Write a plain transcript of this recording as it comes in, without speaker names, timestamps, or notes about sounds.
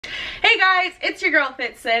Hey guys, it's your girl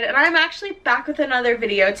FitSid, and I'm actually back with another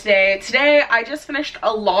video today. Today, I just finished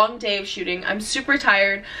a long day of shooting. I'm super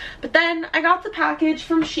tired, but then I got the package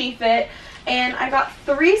from SheFit, and I got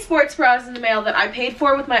 3 sports bras in the mail that I paid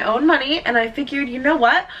for with my own money, and I figured, you know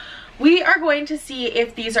what? We are going to see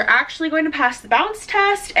if these are actually going to pass the bounce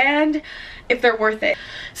test and if they're worth it.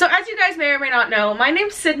 So as you guys may or may not know, my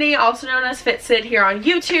name's Sydney, also known as FitSid here on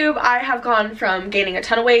YouTube. I have gone from gaining a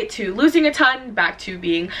ton of weight to losing a ton back to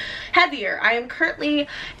being heavier. I am currently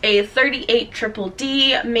a 38 triple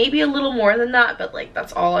D, maybe a little more than that, but like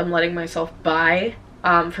that's all I'm letting myself buy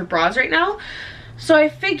for bras right now. So I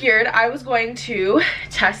figured I was going to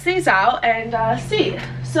test these out and see.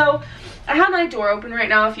 So I have my door open right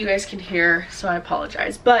now if you guys can hear, so I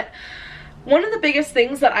apologize. But one of the biggest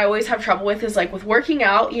things that I always have trouble with is like with working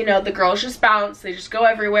out, you know, the girls just bounce, they just go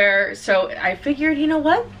everywhere. So I figured, you know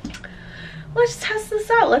what? Let's test this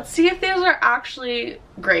out. Let's see if these are actually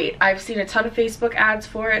great. I've seen a ton of Facebook ads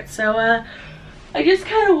for it, so I just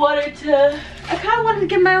kind of wanted to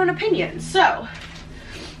give my own opinion. So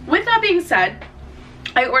with that being said,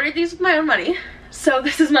 I ordered these with my own money. So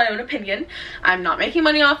this is my own opinion. I'm not making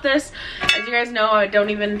money off this. As you guys know, I don't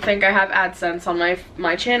even think I have AdSense on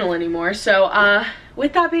my channel anymore. So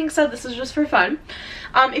with that being said, this is just for fun.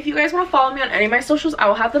 If you guys want to follow me on any of my socials, I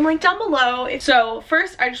will have them linked down below. So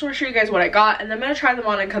first, I just want to show you guys what I got, and then I'm going to try them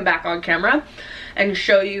on and come back on camera and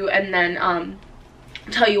show you, and then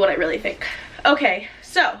tell you what I really think. Okay,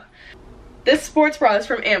 so this sports bra is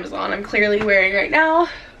from Amazon. I'm clearly wearing right now.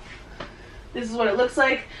 This is what it looks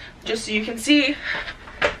like. Just so you can see,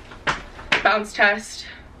 bounce test,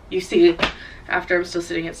 you see after I'm still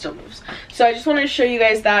sitting it still moves. So I just wanted to show you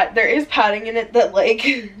guys that there is padding in it that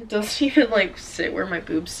like doesn't even like sit where my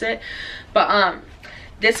boobs sit. But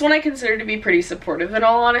this one I consider to be pretty supportive in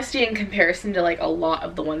all honesty in comparison to like a lot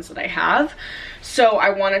of the ones that I have. So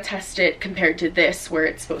I want to test it compared to this where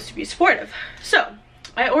it's supposed to be supportive. So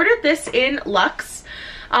I ordered this in Luxe.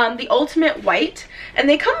 The Ultimate White, and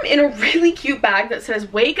they come in a really cute bag that says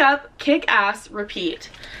wake up, kick ass, repeat.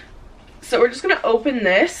 So we're just gonna open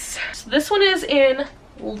this. So this one is in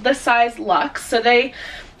the size Luxe. So they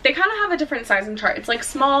kind of have a different sizing chart. It's like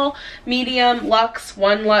small, medium, Luxe,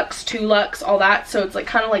 1 Luxe, 2 Luxe, all that. So it's like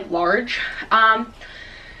kind of like large. And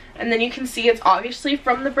then you can see it's obviously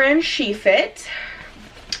from the brand SheFit,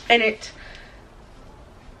 and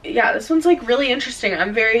yeah, this one's like really interesting.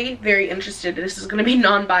 I'm very, very interested. This is going to be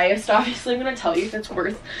non-biased. Obviously, I'm going to tell you if it's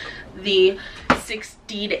worth the $60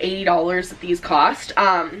 to $80 that these cost.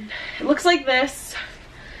 It looks like this.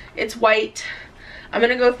 It's white. I'm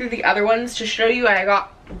going to go through the other ones to show you. I got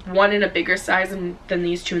one in a bigger size than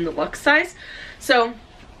these two in the Luxe size. So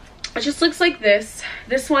it just looks like this.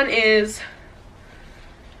 This one is...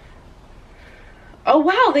 oh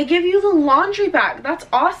wow, they give you the laundry bag. That's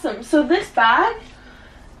awesome. So this bag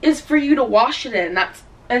is for you to wash it in.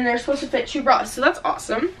 And they're supposed to fit 2 bras, so that's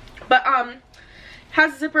awesome. But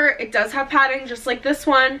has a zipper. It does have padding just like this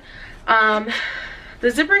one. The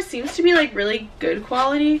zipper seems to be like really good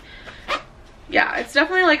quality. Yeah, it's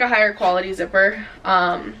definitely like a higher quality zipper.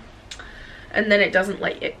 And then it doesn't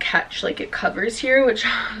let it catch, like it covers here, which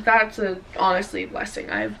that's honestly a blessing.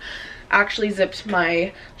 I've actually zipped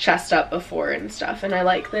my chest up before and stuff, and I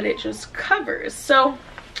like that it just covers. So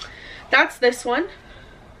that's this one.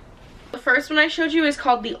 The first one I showed you is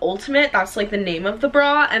called the Ultimate. That's like the name of the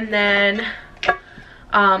bra. And then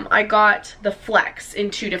I got the Flex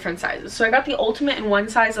in 2 different sizes. So I got the Ultimate in 1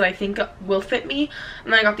 size that I think will fit me,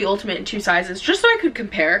 and then I got the Ultimate in 2 sizes just so I could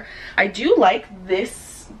compare. I do like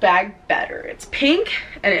this bag better. It's pink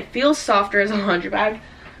and it feels softer as a laundry bag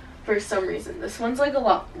for some reason. This one's like a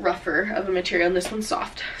lot rougher of a material and this one's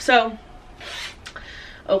soft. So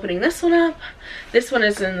opening this one up. This one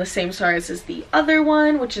is in the same size as the other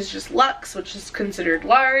one, which is just Luxe, which is considered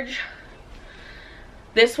large.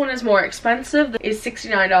 This one is more expensive, is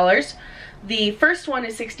 $69. The first one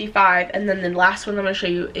is $65, and then the last one I'm going to show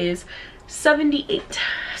you is $78.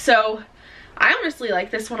 So I honestly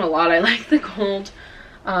like this one a lot. I like the gold.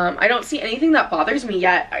 I don't see anything that bothers me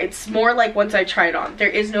yet. It's more like once I try it on. There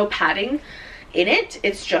is no padding in it.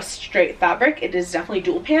 It's just straight fabric. It is definitely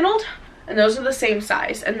dual paneled. And those are the same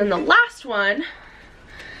size. And then the last one,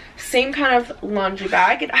 same kind of laundry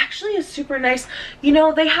bag. It actually is super nice. You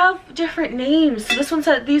know, they have different names. So this one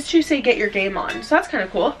said, these 2 say get your game on. So that's kind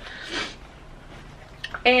of cool.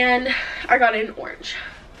 And I got it in orange.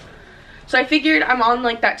 So I figured I'm on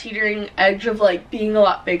like that teetering edge of like being a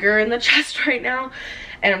lot bigger in the chest right now.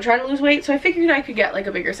 And I'm trying to lose weight. So I figured I could get like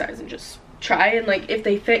a bigger size and just try. And like if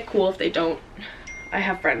they fit, cool. If they don't, I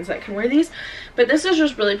have friends that can wear these. But this is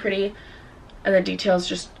just really pretty. And the details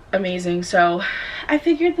just amazing, so I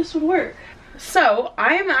figured this would work. So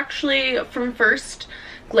I am actually, from first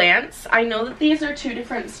glance, I know that these are two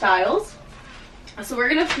different styles. So we're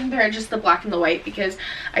gonna compare just the black and the white, because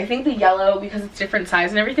I think the yellow, because it's different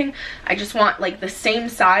size and everything, I just want like the same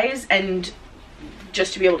size and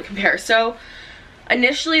just to be able to compare. So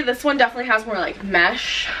initially this one definitely has more like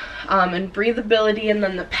mesh and breathability, and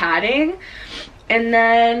then the padding, and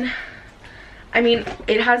then I mean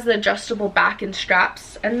it has the adjustable back and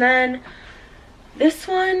straps, and then this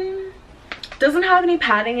one doesn't have any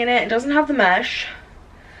padding in it, it doesn't have the mesh,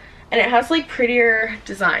 and it has like prettier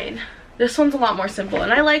design. This one's a lot more simple,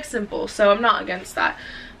 and I like simple, so I'm not against that,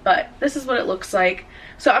 but this is what it looks like.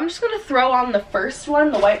 So I'm just going to throw on the first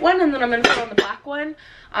one, the white one, and then I'm going to throw on the black one,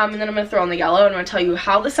 and then I'm going to throw on the yellow, and I'm going to tell you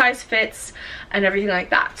how the size fits and everything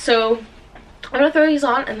like that. So I'm going to throw these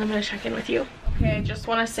on, and then I'm going to check in with you. Okay, I just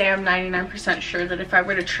want to say I'm 99% sure that if I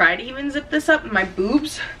were to try to even zip this up, my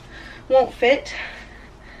boobs won't fit,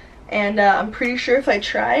 and I'm pretty sure if I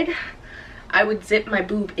tried, I would zip my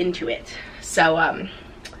boob into it. So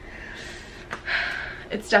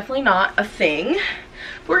it's definitely not a thing.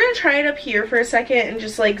 We're gonna try it up here for a second and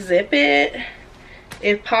just like zip it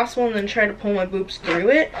if possible, and then try to pull my boobs through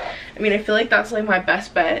it. I mean, I feel like that's like my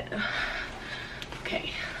best bet.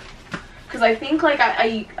 Okay, because I think like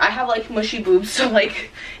I have like mushy boobs, so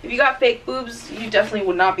like if you got fake boobs, you definitely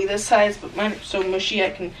would not be this size, but mine are so mushy I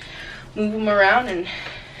can move them around and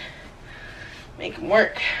make them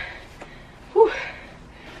work. Whew.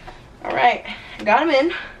 All right, I got them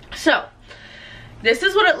in. So this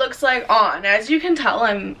is what it looks like on. As you can tell,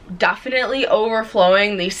 I'm definitely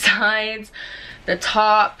overflowing these sides, the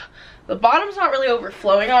top. The bottom's not really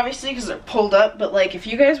overflowing, obviously, because they're pulled up, but like if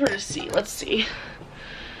you guys were to see, let's see.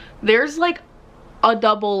 There's like a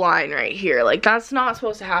double line right here. Like that's not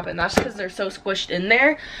supposed to happen. That's because they're so squished in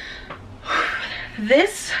there.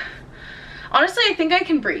 This, honestly, I think I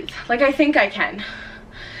can breathe. Like I think I can.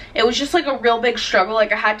 It was just like a real big struggle.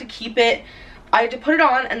 Like I had to keep it, I had to put it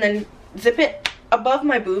on and then zip it above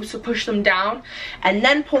my boobs, so push them down and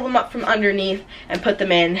then pull them up from underneath and put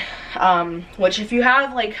them in, which if you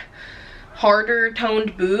have like harder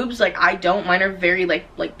toned boobs, like I don't, mine are very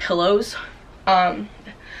like pillows.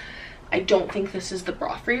 I don't think this is the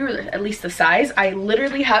bra for you, or at least the size. I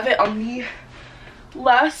literally have it on the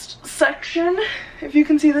last section, if you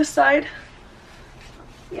can see this side.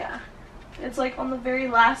 Yeah, it's like on the very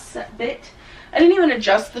last bit. I didn't even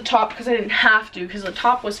adjust the top because I didn't have to, because the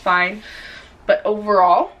top was fine. But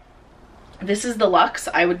overall, this is the luxe.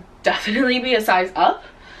 I would definitely be a size up.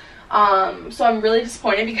 So I'm really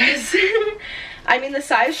disappointed because, I mean, the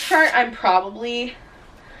size chart, I'm probably,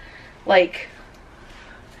 like,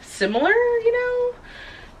 similar, you know?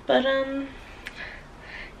 But,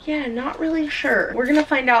 yeah, not really sure. We're gonna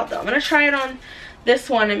find out, though. I'm gonna try it on this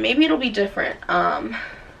one, and maybe it'll be different. Not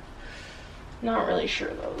really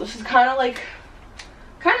sure, though. This is kind of, like,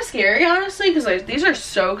 kind of scary, honestly, because like these are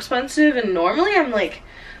so expensive, and normally I'm like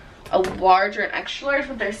a large or an extra large,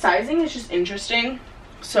 but their sizing is just interesting.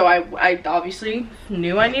 So I obviously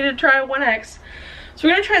knew I needed to try a 1X. So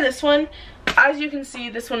we're gonna try this one. As you can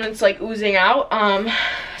see, this one is like oozing out.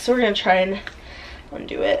 So we're gonna try and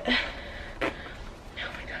undo it. Oh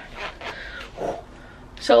my god.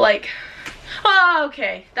 So like, oh,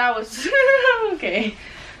 okay, that was okay.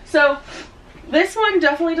 So this one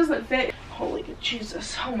definitely doesn't fit. Holy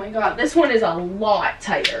Jesus, oh my god, this one is a lot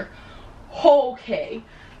tighter. Okay,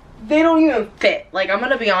 they don't even fit. Like, I'm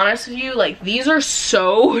gonna be honest with you, like these are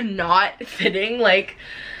so not fitting. Like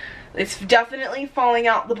it's definitely falling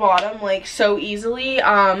out the bottom like so easily.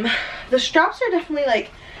 The straps are definitely like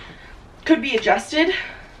could be adjusted,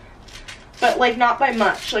 but like not by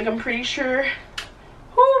much. Like I'm pretty sure,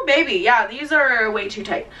 whoo baby, yeah, these are way too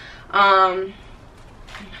tight.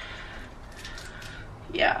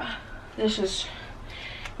 Yeah, this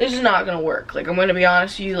is not gonna work. Like I'm gonna be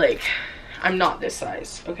honest with you, like I'm not this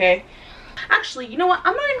size, okay? Actually, you know what,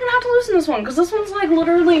 I'm not even gonna have to loosen this one because this one's like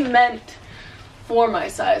literally meant for my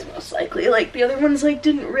size most likely. Like the other ones like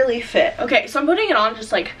didn't really fit. Okay, so I'm putting it on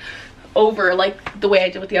just like over like the way I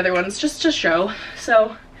did with the other ones, just to show.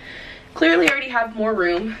 So clearly I already have more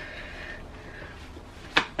room,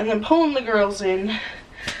 and then pulling the girls in.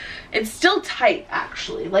 It's still tight,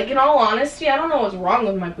 actually. Like, in all honesty, I don't know what's wrong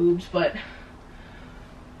with my boobs, but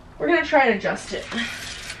we're gonna try and adjust it.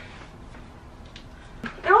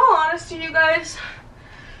 In all honesty, you guys,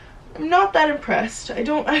 I'm not that impressed. I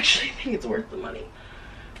don't actually think it's worth the money.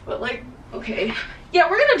 But, like, okay. Yeah,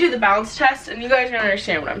 we're gonna do the balance test, and you guys are gonna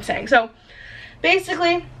understand what I'm saying. So,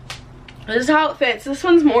 basically, this is how it fits. This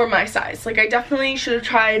one's more my size. Like, I definitely should have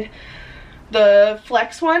tried the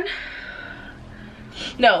flex one.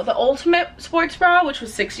 No, the Ultimate sports bra, which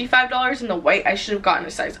was $65, and the white I should have gotten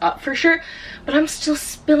a size up for sure, but I'm still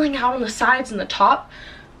spilling out on the sides and the top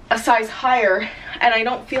a size higher, and I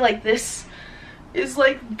don't feel like this is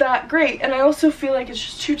like that great. And I also feel like it's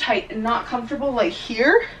just too tight and not comfortable, like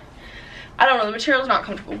here. I don't know, the material is not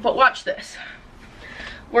comfortable, but watch this.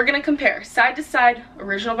 We're gonna compare side to side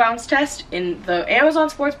original bounce test in the Amazon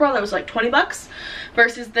sports bra that was like 20 bucks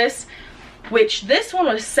versus this, which this one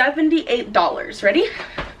was $78. Ready?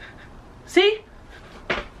 See?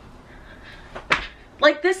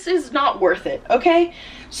 Like, this is not worth it, okay?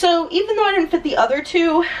 So even though I didn't fit the other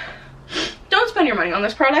two, don't spend your money on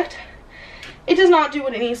this product. It does not do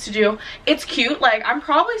what it needs to do. It's cute. Like, I'm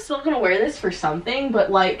probably still gonna wear this for something, but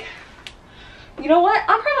like, you know what?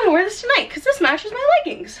 I'm probably gonna wear this tonight because this matches my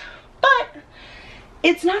leggings. But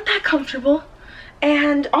it's not that comfortable.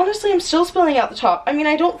 And honestly, I'm still spilling out the top. I mean,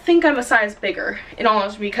 I don't think I'm a size bigger, in all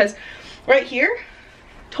honesty, because right here,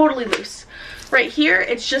 totally loose. Right here,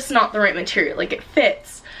 it's just not the right material. Like, it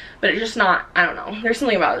fits, but it's just not, I don't know. There's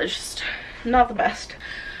something about it, it's just not the best.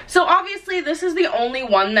 So obviously, this is the only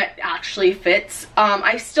one that actually fits.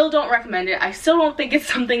 I still don't recommend it. I still don't think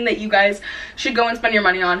it's something that you guys should go and spend your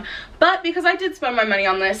money on. But because I did spend my money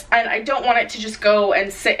on this, and I don't want it to just go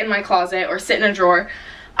and sit in my closet or sit in a drawer,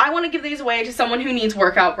 I want to give these away to someone who needs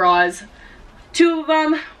workout bras. 2 of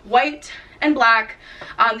them, white and black.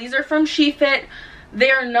 These are from SheFit.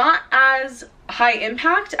 They're not as high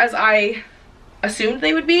impact as I assumed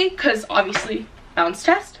they would be, because obviously bounce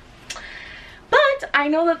test. But I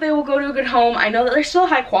know that they will go to a good home. I know that they're still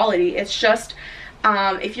high quality. It's just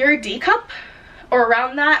if you're a D cup or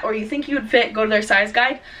around that, or you think you would fit, go to their size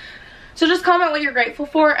guide. So just comment what you're grateful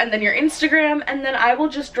for, and then your Instagram, and then I will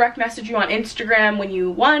just direct message you on Instagram when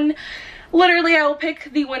you won. Literally, I will pick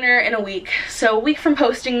the winner in a week. So a week from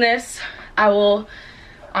posting this, I will,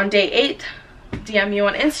 on day 8, DM you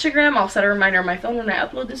on Instagram. I'll set a reminder on my phone when I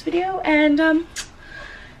upload this video, and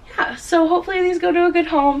yeah, so hopefully these go to a good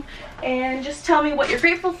home. And just tell me what you're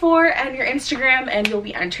grateful for and your Instagram, and you'll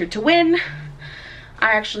be entered to win.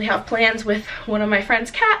 I actually have plans with one of my friends,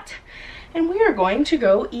 Kat, and we are going to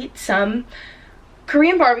go eat some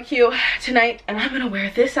Korean barbecue tonight, and I'm gonna wear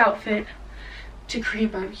this outfit to Korean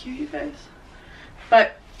barbecue, you guys.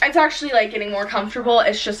 Like, it's actually like getting more comfortable.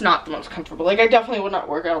 It's just not the most comfortable. Like, I definitely would not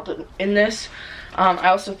work out in this. I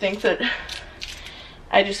also think that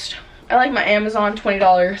I like my Amazon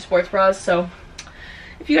 $20 sports bras. So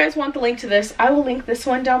if you guys want the link to this, I will link this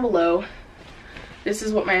one down below. This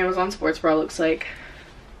is what my Amazon sports bra looks like.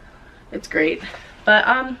 It's great. But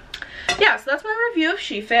yeah, so that's my review of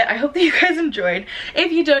SheFit. I hope that you guys enjoyed.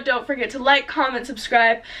 If you don't forget to like, comment,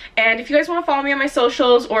 subscribe. And if you guys want to follow me on my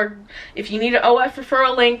socials, or if you need an OF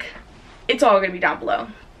referral link, it's all going to be down below.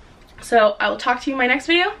 So I will talk to you in my next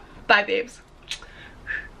video. Bye, babes.